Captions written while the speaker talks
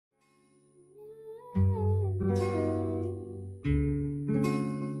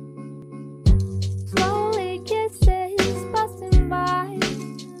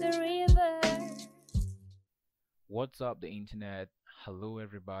What's up, the internet? Hello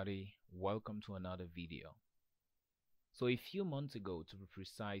everybody, welcome to another video. So a few months ago, to be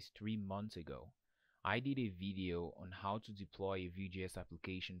precise 3 months ago, I did a video on how to deploy a Vue.js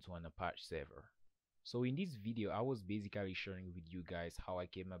application to an Apache server. So in this video, I was basically sharing with you guys how I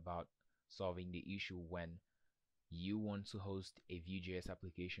came about solving the issue when you want to host a Vue.js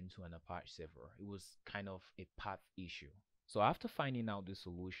application to an Apache server. It was kind of a path issue. So after finding out the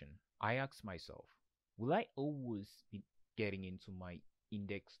solution, I asked myself, will I always be getting into my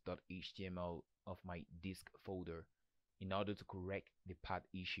index.html of my disk folder in order to correct the path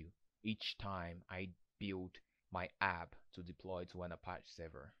issue each time I build my app to deploy to an Apache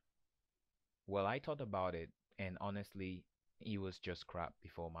server? Well, I thought about it, and honestly, it was just crap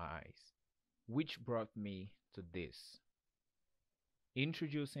before my eyes. Which brought me to this.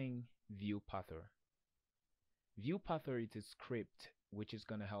 Introducing vue-pather. Vue-pather is a script which is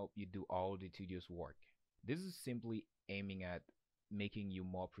going to help you do all the tedious work. This is simply aiming at making you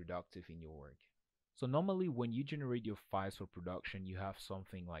more productive in your work. So normally when you generate your files for production, you have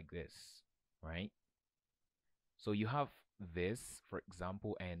something like this, right? So you have this, for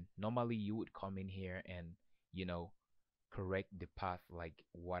example, and normally you would come in here and, correct the path like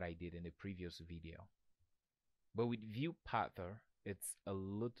what I did in the previous video. But with vue-pather, it's a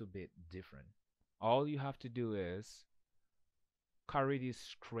little bit different. All you have to do is carry this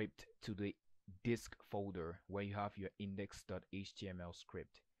script to the disk folder where you have your index.html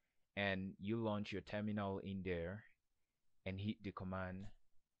script, and you launch your terminal in there and hit the command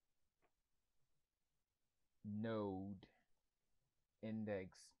node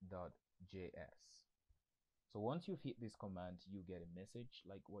index.js. So once you've hit this command, you get a message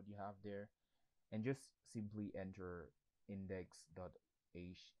like what you have there, and just simply enter index.html,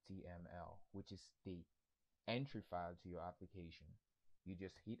 which is the entry file to your application. You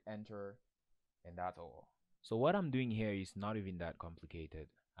just hit enter, and that's all. So what I'm doing here is not even that complicated.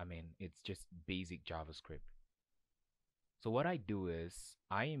 I mean, it's just basic JavaScript. So what I do is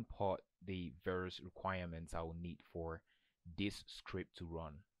I import the various requirements I will need for this script to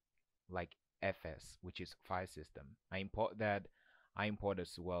run, like fs, which is file system. I import that. I import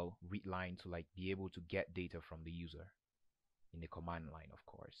as well readline to be able to get data from the user in the command line, of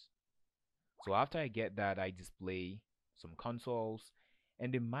course. So after I get that, I display some consoles,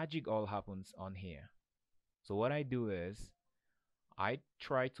 and the magic all happens on here. So what I do is I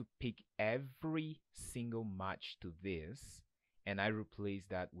try to pick every single match to this, and I replace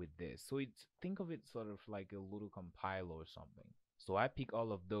that with this. So think of it sort of like a little compiler or something. So I pick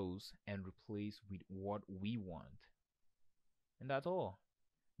all of those and replace with what we want. And that's all.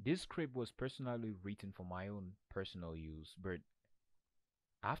 This script was personally written for my own personal use, but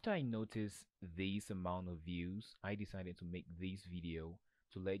after I noticed this amount of views, I decided to make this video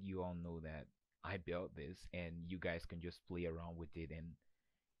to let you all know that I built this, and you guys can just play around with it and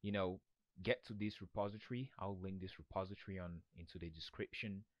get to this repository. I'll link this repository into the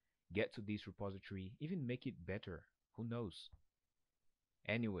description. Get to this repository, even make it better, who knows.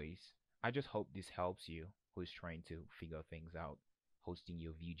 Anyways, I just hope this helps you who is trying to figure things out hosting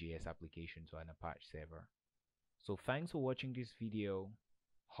your Vue.js application to an Apache server. So thanks for watching this video.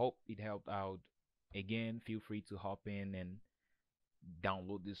 Hope it helped out. Again, feel free to hop in and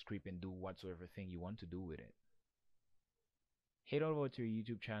download this script and do whatsoever thing you want to do with it. Head over to your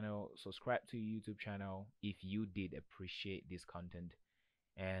YouTube channel, subscribe to your YouTube channel if you did appreciate this content,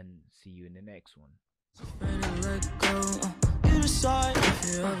 and see you in the next one. You decide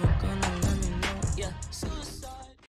if you're ever gonna let me know. Yeah, suicide.